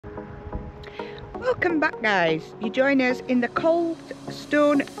Welcome back, guys. You join us in the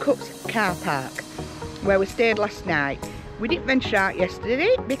Coldstones Cut car park where we stayed last night. We didn't venture out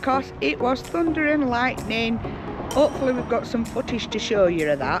yesterday because it was thunder and lightning. Hopefully we've got some footage to show you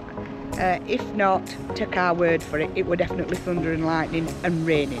of that. If not, take our word for it, it were definitely thunder and lightning and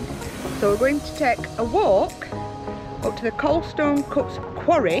raining. So we're going to take a walk up to the Coldstones Cut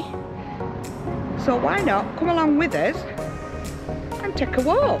quarry. So why not come along with us and take a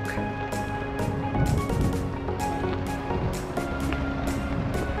walk?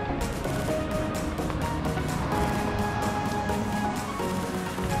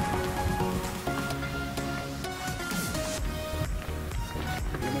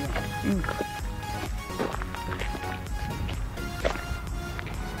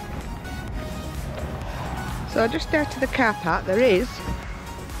 So just out to the car park there is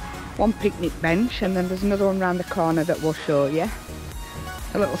one picnic bench, and then there's another one round the corner that we'll show you.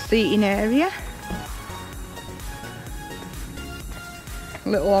 A little seating area, a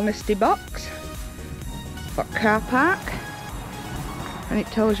little honesty box, got car park, and it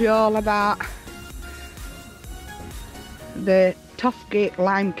tells you all about the Toffgate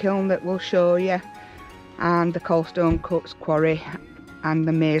lime kiln that we'll show you, and the Coldstones Cut quarry and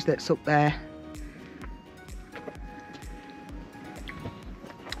the maze that's up there.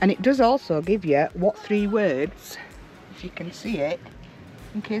 And it does also give you what 3 words, if you can see it,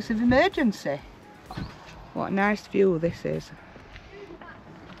 in case of emergency. What a nice view this is.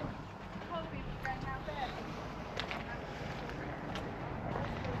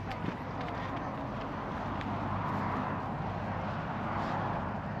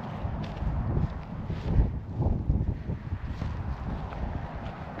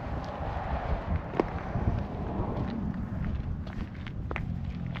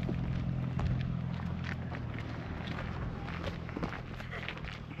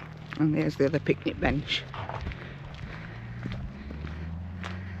 And there's the other picnic bench.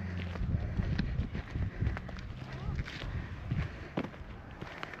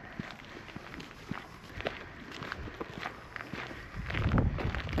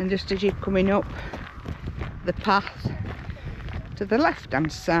 And just as you're coming up the path to the left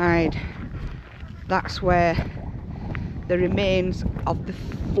hand side, that's where the remains of the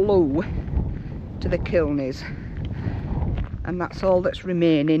flue to the kiln is. And that's all that's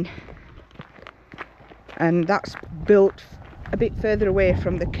remaining. And that's built a bit further away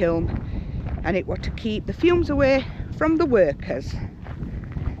from the kiln, and it was to keep the fumes away from the workers.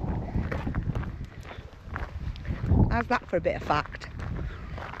 How's that for a bit of fact?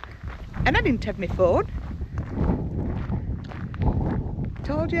 And I didn't have my phone.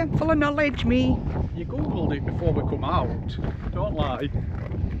 Told you, I'm full of knowledge, me. You googled it before we come out, don't lie.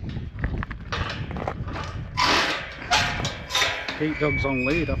 Keep dogs on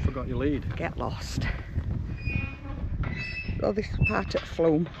lead, I forgot your lead. Get lost. Oh, this is part of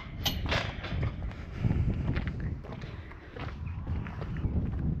Flume.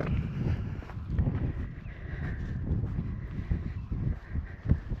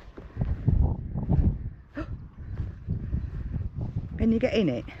 Can you get in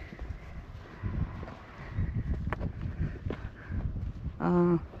it?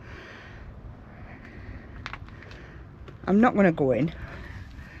 I'm not going to go in,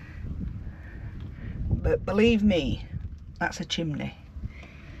 but believe me, that's a chimney.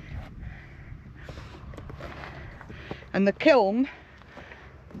 And the kiln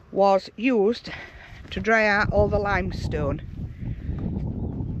was used to dry out all the limestone.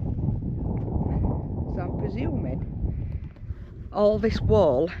 So I'm presuming all this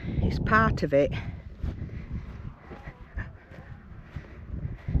wall is part of it.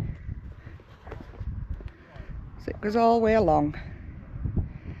 So it goes all the way along.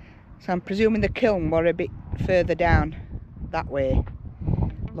 So I'm presuming the kiln were a bit further down that way,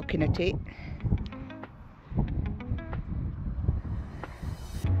 looking at it.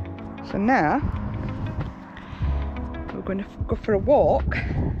 So now we're going to go for a walk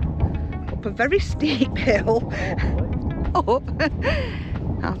up a very steep hill. Up.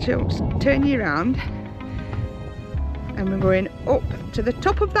 I'll just turn you around, and we're going up to the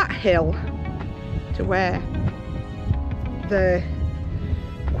top of that hill to where the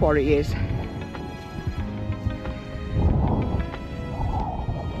quarry is.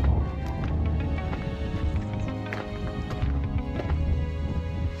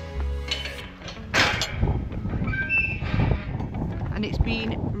 And it's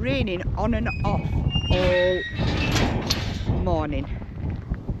been raining on and off all morning.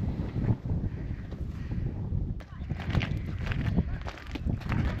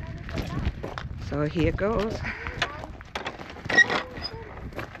 So here goes.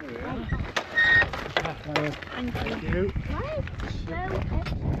 Thank you.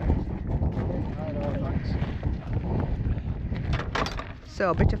 So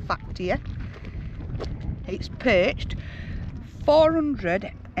a bit of fact here. It's perched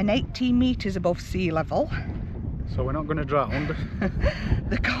 418 metres above sea level. So we're not going to drown.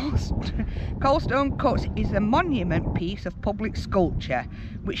 The Coldstone Cut is a monument piece of public sculpture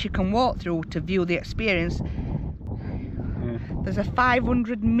which you can walk through to view the experience. Yeah. There's a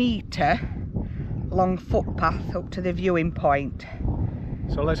 500 metre long footpath up to the viewing point.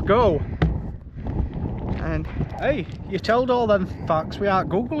 So let's go. And hey, you told all them facts without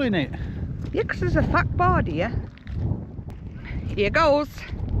googling it. yeah, because there's a fact board here. Here goes.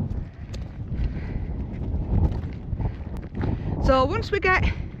 So once we get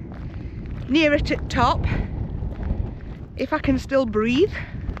nearer to the top, if I can still breathe,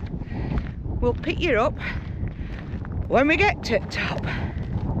 we'll pick you up when we get to the top.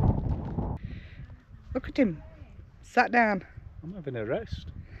 Look at him, sat down. I'm having a rest.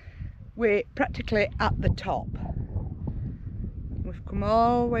 We're practically at the top. We've come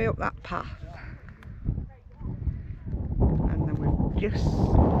all the way up that path. And then we're just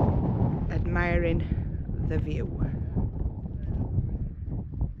admiring the view.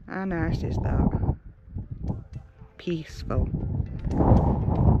 How nice is that? Peaceful.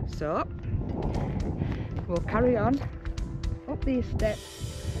 So, we'll carry on up these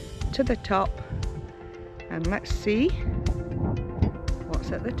steps to the top and let's see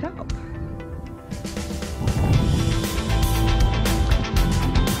what's at the top.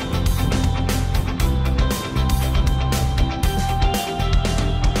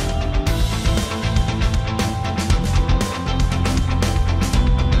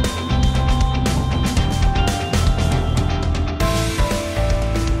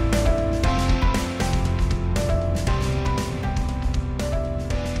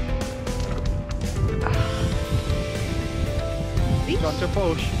 Got to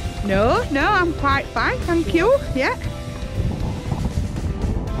push. No, I'm quite fine, thank you. Yeah.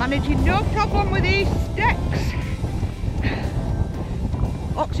 Managing no problem with these steps.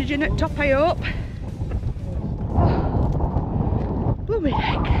 Oxygen at top, I hope. Oh, blooming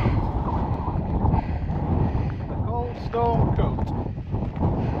heck. The Coldstone Cut.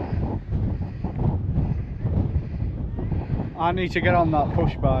 I need to get on that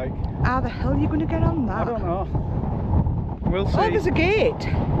push bike. How the hell are you going to get on that? I don't know. We'll see. Oh, there's a gate.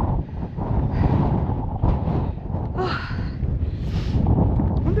 Oh.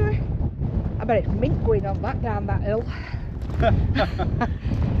 I bet it's mint going on that down that hill.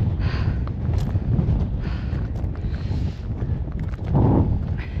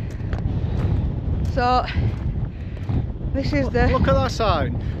 So this is the... Look at that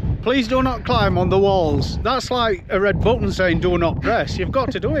sign. Please do not climb on the walls. That's like a red button saying do not press. You've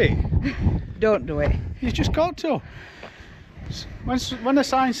got to do it. Don't do it. You've just got to. When the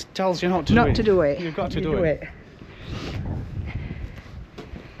sign tells you not to do it, you've got to do it.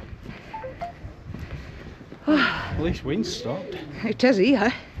 At least wind's stopped. It is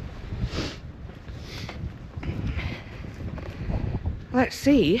here. Let's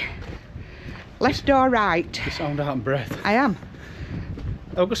see. Left or right? You sound out of breath. I am.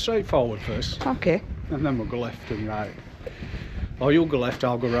 I'll go straight forward first. Okay. And then we'll go left and right. Or you'll go left,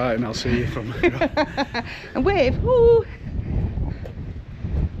 I'll go right, and I'll see you from there. And wave. Woo!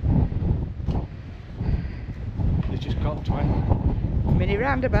 You just got 20. Mini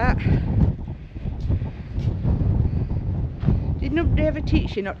roundabout. Didn't they ever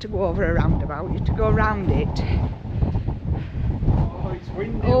teach you not to go over a roundabout? You to go round it. Oh, it's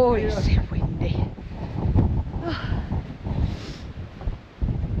windy. Oh, it's windy.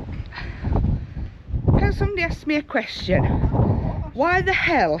 Can somebody ask me a question? Why the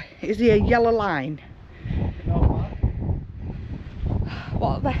hell is there a yellow line?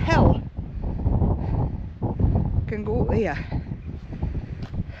 What the hell can go up here?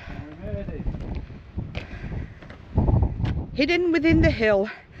 Hidden within the hill,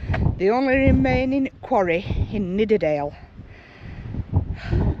 the only remaining quarry in Nidderdale.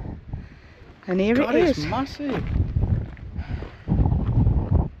 And here God, it is. It's massive.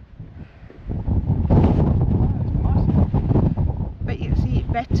 Bet you can see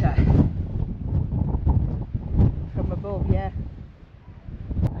it better from above, yeah.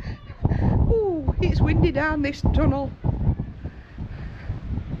 Ooh, it's windy down this tunnel.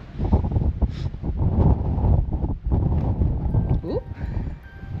 Ooh.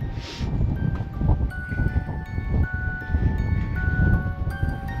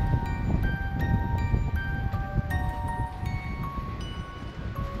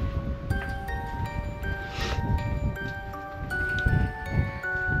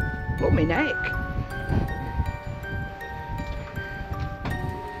 Blow me neck.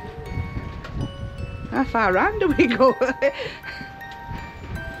 How far round do we go? Very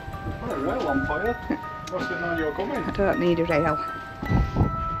well on fire. What's the noise you're coming? I don't need a rail.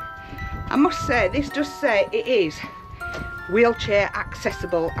 I must say, this does say it is wheelchair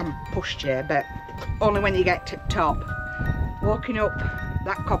accessible and pushchair, but only when you get to the top. Walking up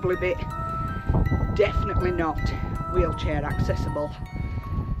that cobbly bit, definitely not wheelchair accessible.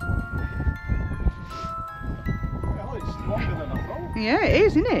 Well, it's longer than I thought. Yeah, it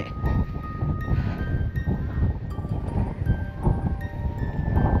is, isn't it?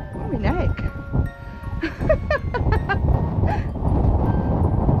 Oh, my neck.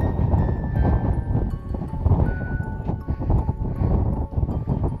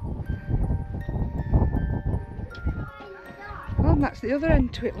 Oh, and that's the other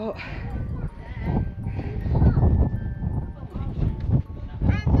end to it, look.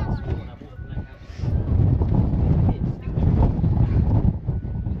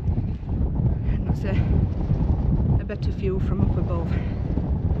 A better view from up above.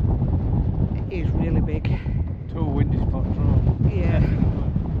 It is really big. Too windy for control. Yeah.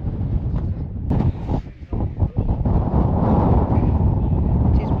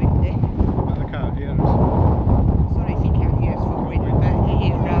 It is windy. But they can't hear us. Sorry if you can't hear us for wind, but it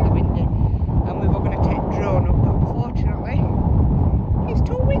is rather windy. And we were going to take drone up, but unfortunately it's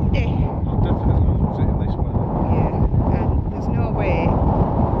too windy. I'll definitely lose it in this weather. Yeah, and there's no way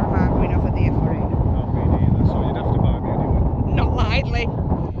I'm arguing over there for it. Not me neither, so you'd have to buy me anyway. Not likely.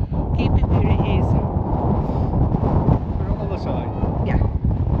 Keep it where it is. We're on the other side. Yeah.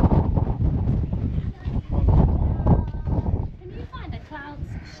 Can you find a cloud's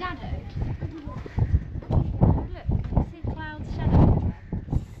shadow? Look, see cloud's shadow?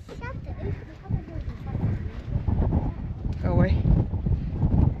 Are we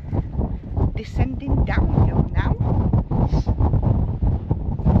descending downhill now?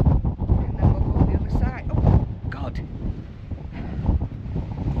 And then we'll go the other side. Oh, God.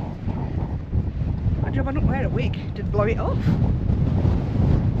 Good job I don't wear a wig to blow it off.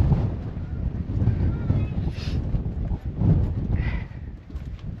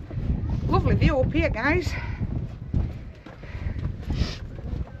 Lovely view up here, guys.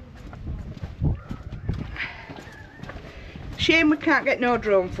 Shame we can't get no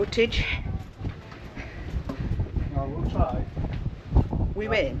drone footage. No, we'll try. We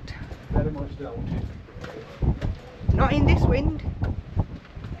won't. Very much doubt it. Not in this wind.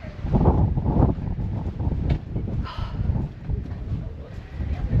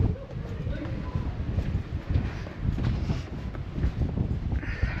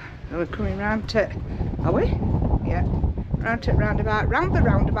 We're coming round to, are we? Yeah, round to roundabout, round the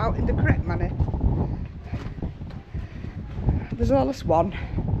roundabout in the correct manner. There's always one.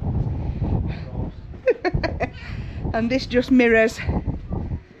 And this just mirrors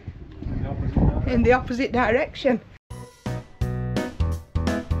in the opposite direction.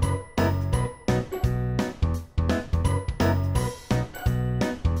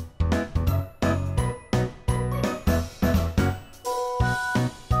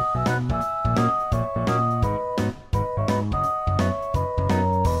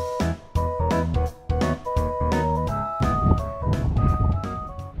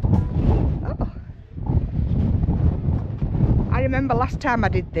 I remember last time I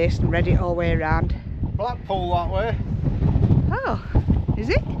did this and read it all the way around. Blackpool that way. Oh, is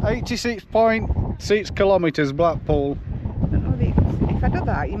it? 86.6 kilometres Blackpool. I don't know if I do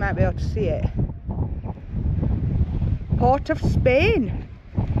that you might be able to see it. Port of Spain,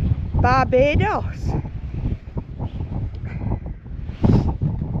 Barbados,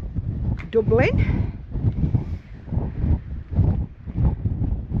 Dublin,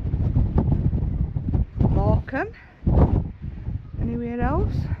 Morecambe. Anywhere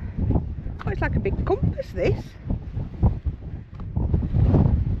else? Oh, it's like a big compass, this.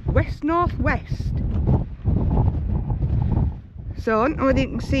 West northwest. So I don't know whether you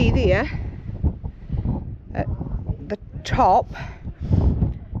can see there at the top,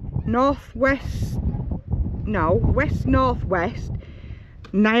 northwest, no, west northwest,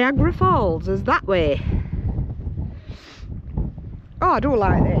 Niagara Falls is that way. Oh, I do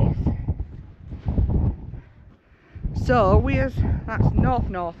like this. So that's north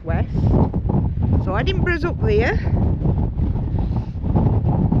northwest. So Edinburgh's up there,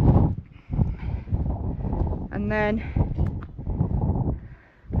 and then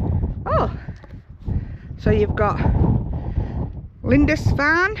oh, so you've got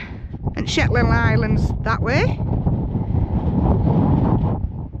Lindisfarne and Shetland Islands that way,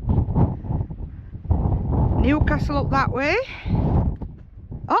 Newcastle up that way.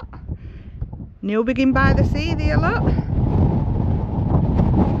 Oh, Newbiggin by the sea there, look.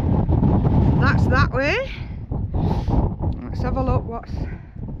 that's that way. Let's have a look what's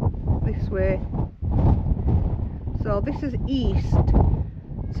this way. So this is east.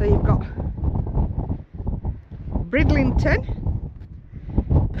 So you've got Bridlington,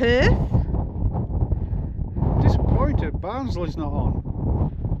 Perth. Disappointed Barnsley's not on.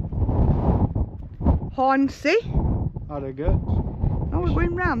 Hornsey. Harrogate. Oh, we're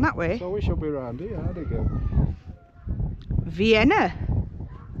going round that way. So we should be round here, Harrogate. Vienna.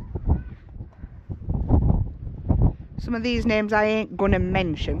 Some of these names I ain't gonna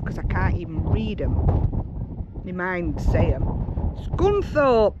mention because I can't even read them. My mind say them.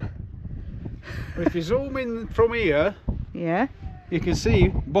 Scunthorpe. If you zoom in from here, Yeah. you can see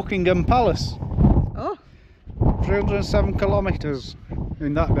Buckingham Palace. Oh. 307 kilometres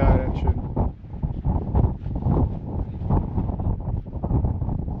in that direction.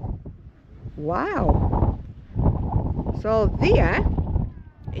 Wow. So there,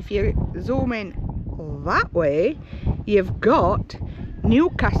 if you zoom in that way, you've got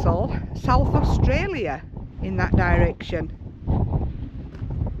Newcastle, South Australia in that direction.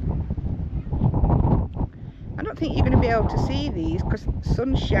 I don't think you're going to be able to see these because the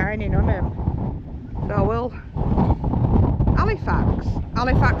sun's shining on them. So we'll... Halifax.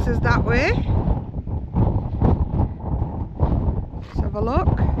 Halifax is that way. Let's have a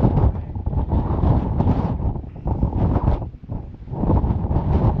look.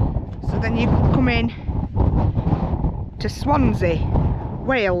 So then you come in to Swansea.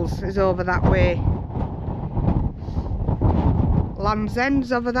 Wales is over that way. Land's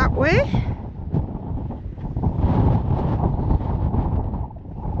End's over that way.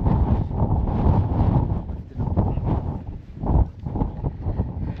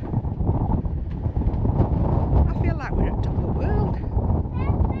 I feel like we're at top of the world.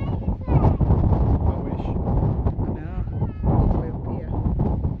 I wish. I know, all the way up here.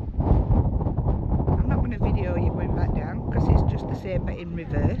 I'm not going to video you going back down because it's just the same but in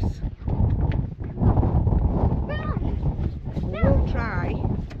reverse. We'll try.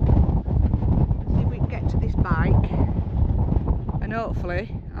 See if we can get to this bike. And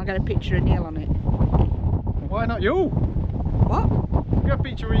hopefully I'll get a picture of Neil on it. Why not you? What? Get a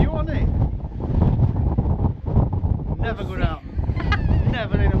picture of you on it. Never go down.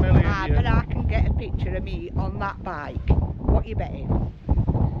 Never in a million I years. bet I can get a picture of me on that bike. What you betting?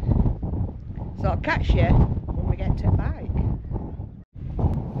 So I'll catch you when we get to the bike.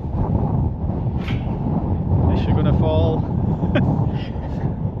 This you're gonna fall.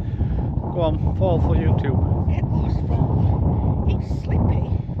 Go on, fall for YouTube. It was fun. It's slippy.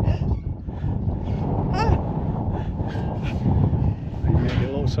 You made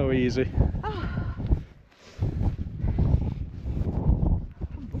it look so easy. I'm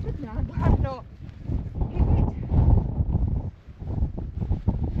buzzing now. I'm not hit it.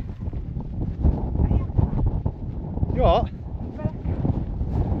 You what?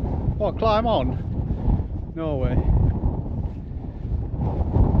 What, climb on? No way.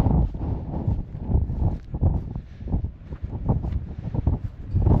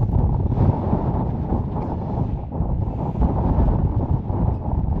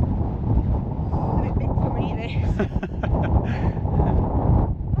 It's a bit big for me, this.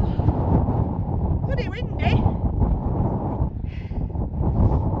 Bloody windy.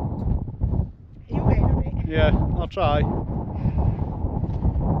 Are you getting on it? Yeah, I'll try.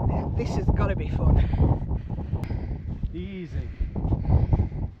 Yeah, this has got to be fun. Easy.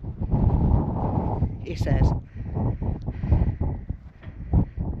 He says.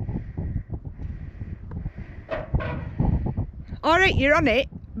 Alright, you're on it,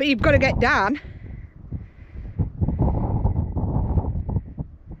 but you've got to get down.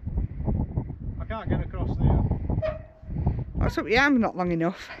 I can't get across there. What's up with your arm's not long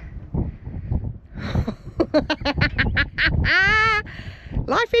enough?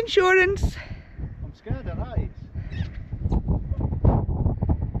 Life insurance. I'm scared of heights.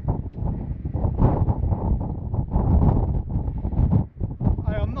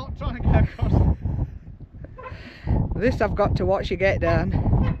 I am not trying to get across. This I've got to watch you get down.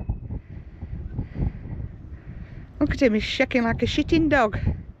 Look at him, he's shaking like a shitting dog.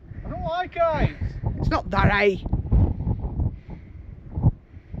 I don't like heights. It's not that high.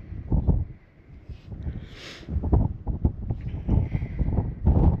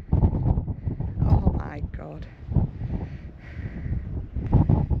 Oh my God.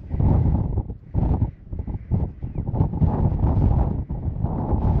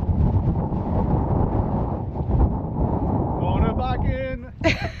 Corner back in.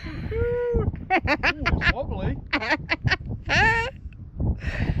 Ooh, it's wobbly.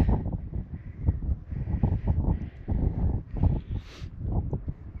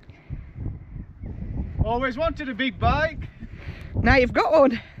 Always wanted a big bike. Now you've got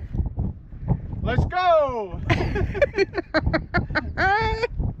one. Let's go!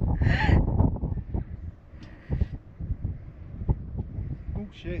 Oh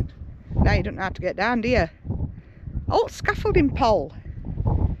shit. Now you don't know how to get down, do you? Oh, scaffolding pole.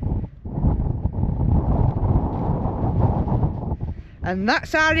 And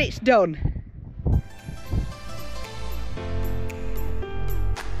that's how it's done.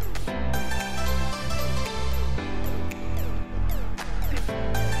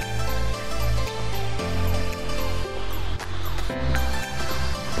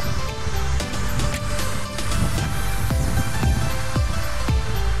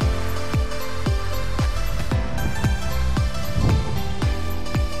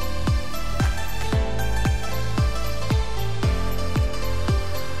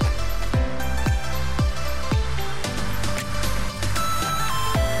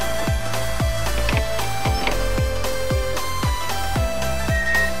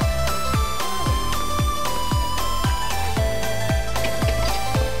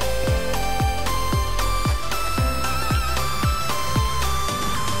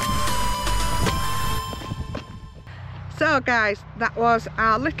 So guys, that was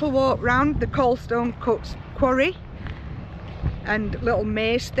our little walk round the Coldstones Cut quarry and little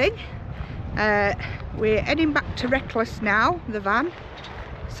maze thing. We're heading back to Reckless now, the van.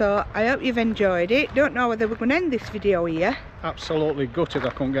 So I hope you've enjoyed it. Don't know whether we're going to end this video here. Absolutely gutted I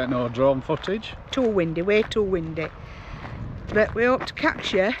couldn't get no drone footage. Too windy, way too windy. But we hope to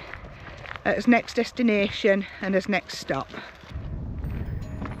catch you at his next destination and his next stop.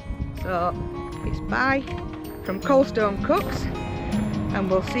 So it's bye from Coldstones Cuts, and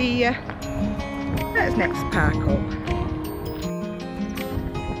we'll see you at his next park up.